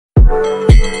Hello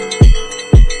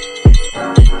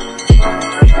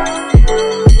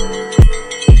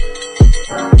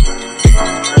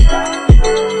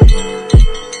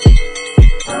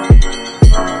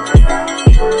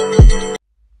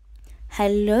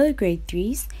grade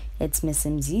 3s, it's Miss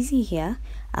Mzizi here.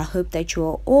 I hope that you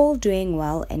are all doing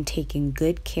well and taking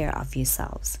good care of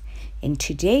yourselves. In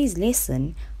today's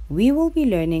lesson, we will be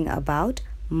learning about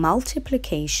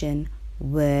multiplication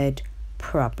word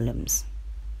problems.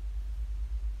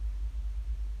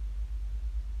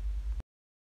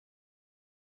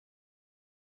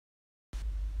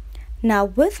 Now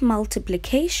with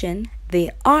multiplication,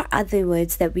 there are other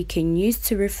words that we can use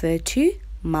to refer to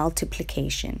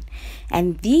multiplication,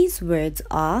 and these words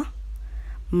are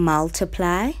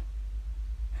multiply,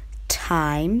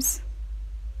 times,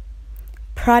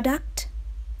 product,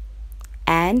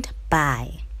 and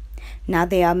by. Now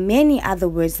there are many other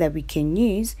words that we can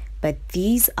use, but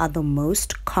these are the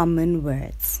most common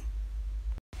words.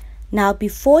 Now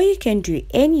before you can do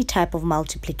any type of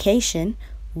multiplication,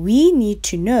 we need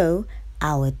to know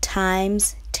our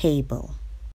times table.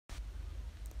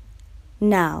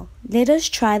 Now, let us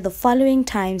try the following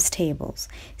times tables.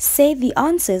 Say the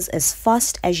answers as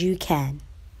fast as you can.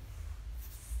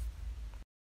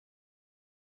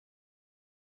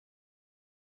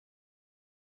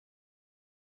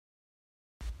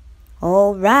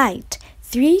 All right,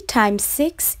 3 times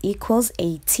 6 equals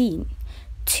 18.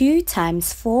 2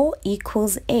 times 4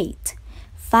 equals 8.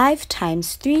 5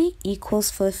 times 3 equals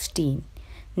 15.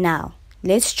 Now,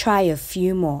 let's try a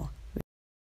few more.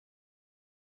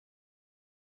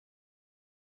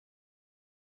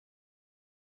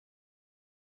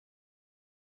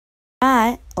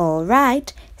 All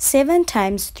right, 7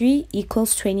 times 3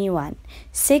 equals 21,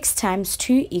 6 times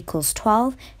 2 equals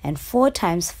 12, and 4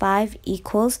 times 5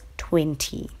 equals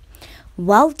 20.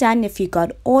 Well done if you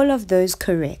got all of those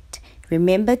correct.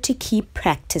 Remember to keep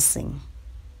practicing.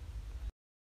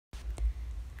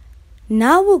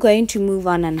 Now we're going to move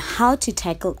on how to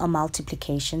tackle a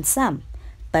multiplication sum.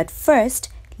 But first,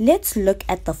 let's look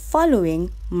at the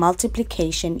following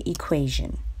multiplication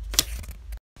equation.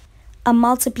 A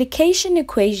multiplication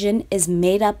equation is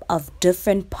made up of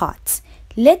different parts.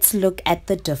 Let's look at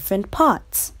the different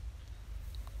parts.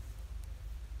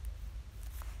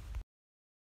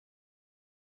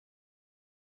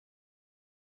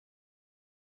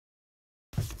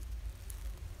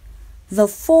 The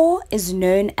 4 is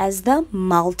known as the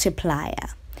multiplier.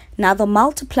 Now the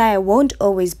multiplier won't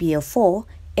always be a 4,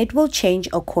 it will change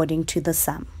according to the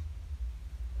sum.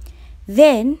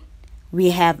 Then we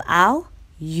have our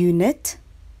unit,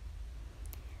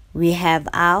 we have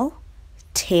our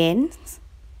tens,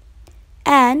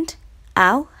 and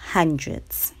our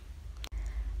hundreds.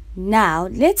 Now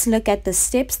let's look at the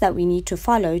steps that we need to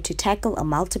follow to tackle a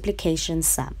multiplication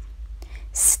sum.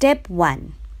 Step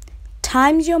 1.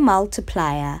 Times your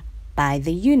multiplier by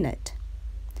the unit.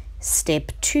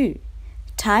 Step 2.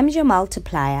 Times your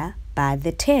multiplier by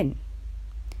the 10.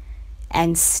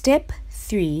 And step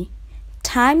 3.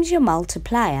 Times your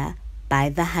multiplier by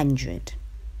the 100.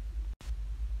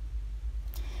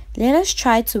 Let us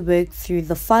try to work through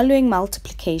the following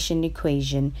multiplication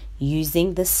equation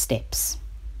using the steps.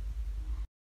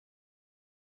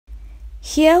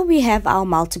 Here we have our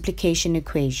multiplication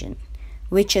equation,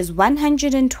 which is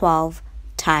 112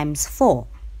 times 4.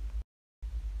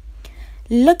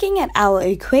 Looking at our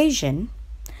equation,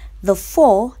 the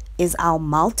 4 is our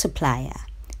multiplier,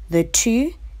 the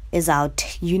 2 is our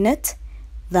unit,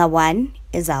 the 1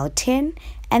 is our 10,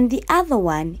 and the other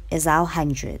one is our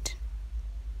 100.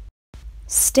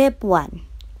 Step 1.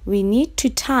 We need to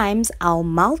times our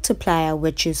multiplier,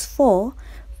 which is 4,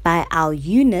 by our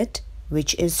unit,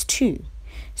 which is 2.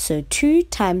 So 2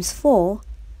 times 4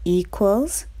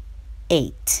 equals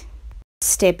 8.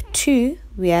 Step 2.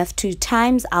 We have to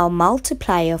times our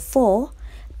multiplier 4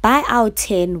 by our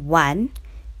 10, 1.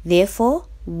 Therefore,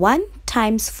 1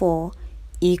 times 4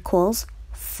 equals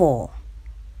 4.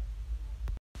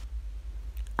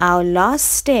 Our last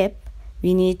step,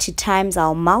 we need to times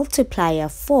our multiplier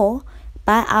 4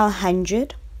 by our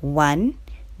 100, 1.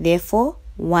 Therefore,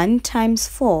 1 times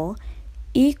 4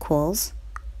 equals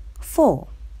 4.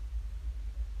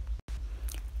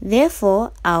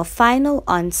 Therefore, our final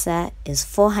answer is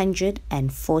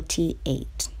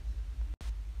 448.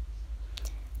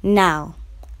 Now,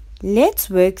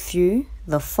 let's work through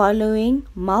the following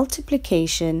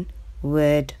multiplication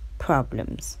word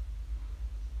problems.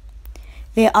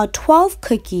 There are 12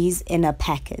 cookies in a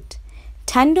packet.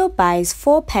 Tando buys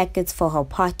 4 packets for her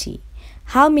party.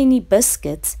 How many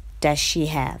biscuits does she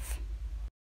have?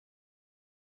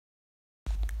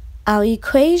 Our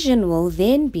equation will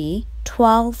then be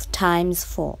 12 times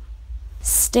 4.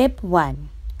 Step 1.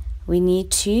 We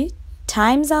need to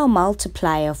times our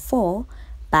multiplier 4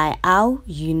 by our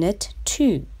unit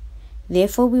 2.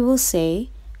 Therefore, we will say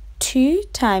 2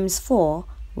 times 4,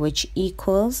 which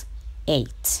equals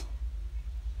 8.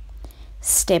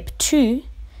 Step 2.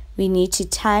 We need to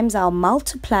times our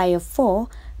multiplier 4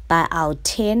 by our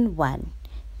 1.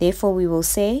 Therefore, we will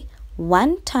say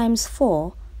 1 times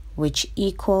 4, which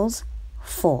equals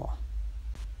 4.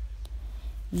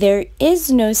 There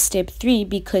is no step 3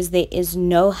 because there is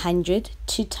no 100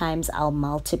 to times our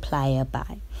multiplier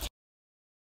by.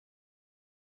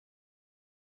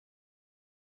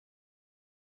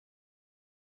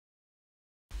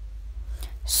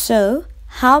 So,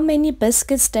 how many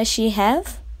biscuits does she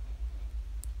have?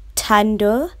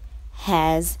 Thando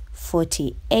has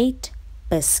 48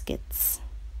 biscuits.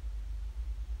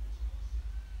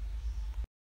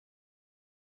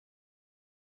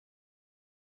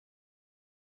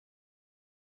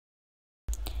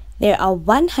 There are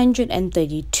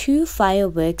 132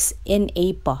 fireworks in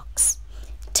a box.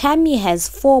 Tammy has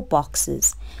 4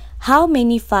 boxes. How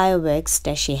many fireworks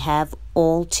does she have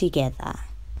altogether?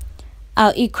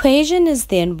 Our equation is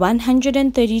then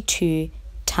 132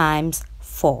 times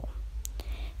 4.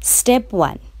 Step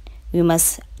 1. We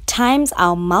must times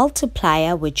our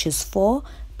multiplier, which is 4,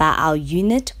 by our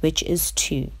unit, which is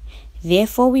 2.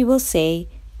 Therefore, we will say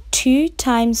 2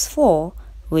 times 4,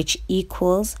 which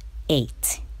equals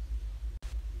 8.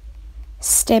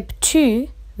 Step 2,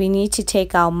 we need to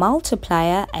take our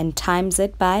multiplier and times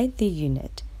it by the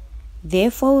unit.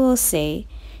 Therefore, we will say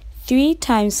 3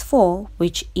 times 4,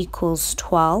 which equals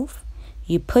 12.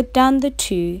 You put down the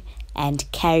 2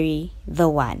 and carry the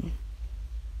 1.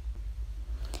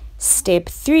 Step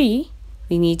 3,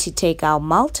 we need to take our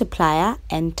multiplier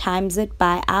and times it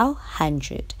by our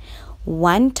 100.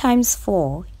 1 times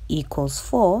 4 equals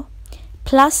 4,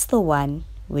 plus the 1,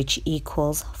 which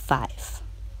equals 5.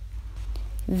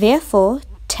 Therefore,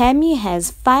 Tammy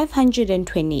has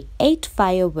 528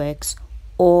 fireworks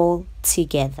all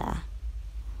together.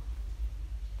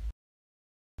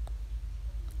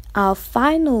 Our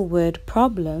final word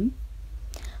problem.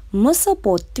 Musa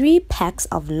bought 3 packs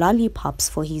of lollipops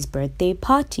for his birthday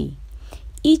party.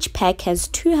 Each pack has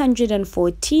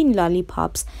 214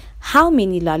 lollipops. How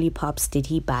many lollipops did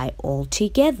he buy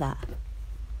altogether?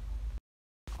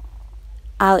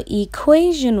 Our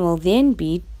equation will then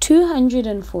be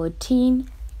 214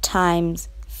 times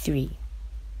 3.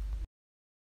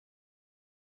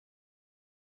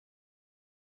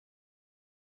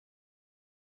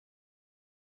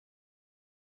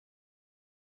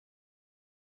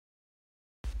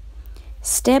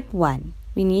 Step 1.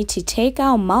 We need to take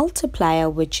our multiplier,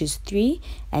 which is 3,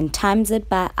 and times it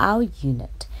by our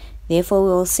unit. Therefore, we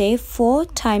will say 4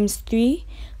 times 3,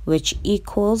 which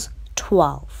equals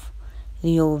 12.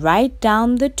 You'll write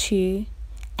down the 2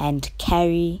 and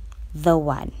carry the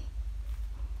 1.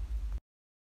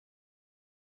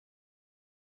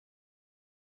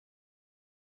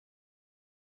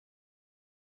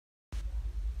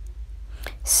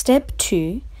 Step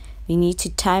 2, we need to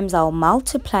times our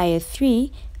multiplier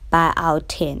 3 by our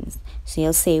tens. So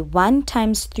you'll say 1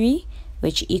 times 3,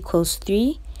 which equals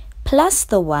 3, plus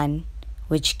the 1,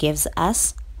 which gives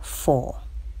us 4.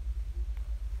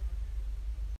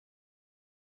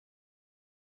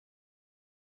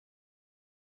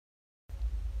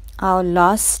 Our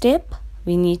last step,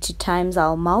 we need to times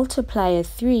our multiplier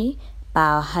 3 by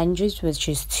our hundreds, which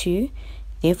is 2.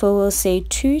 Therefore, we'll say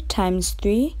 2 times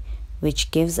 3,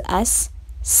 which gives us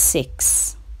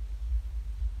 6.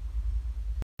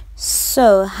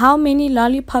 So, how many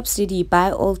lollipops did he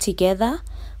buy altogether?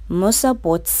 Musa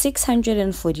bought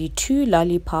 642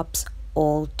 lollipops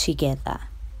altogether.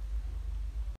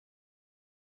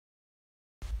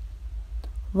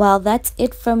 Well, that's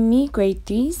it from me, grade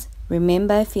 3s.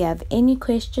 Remember, if you have any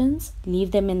questions,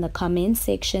 leave them in the comment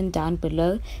section down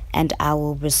below and I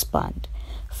will respond.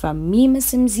 From me,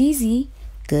 Miss Mzizi,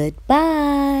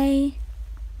 goodbye.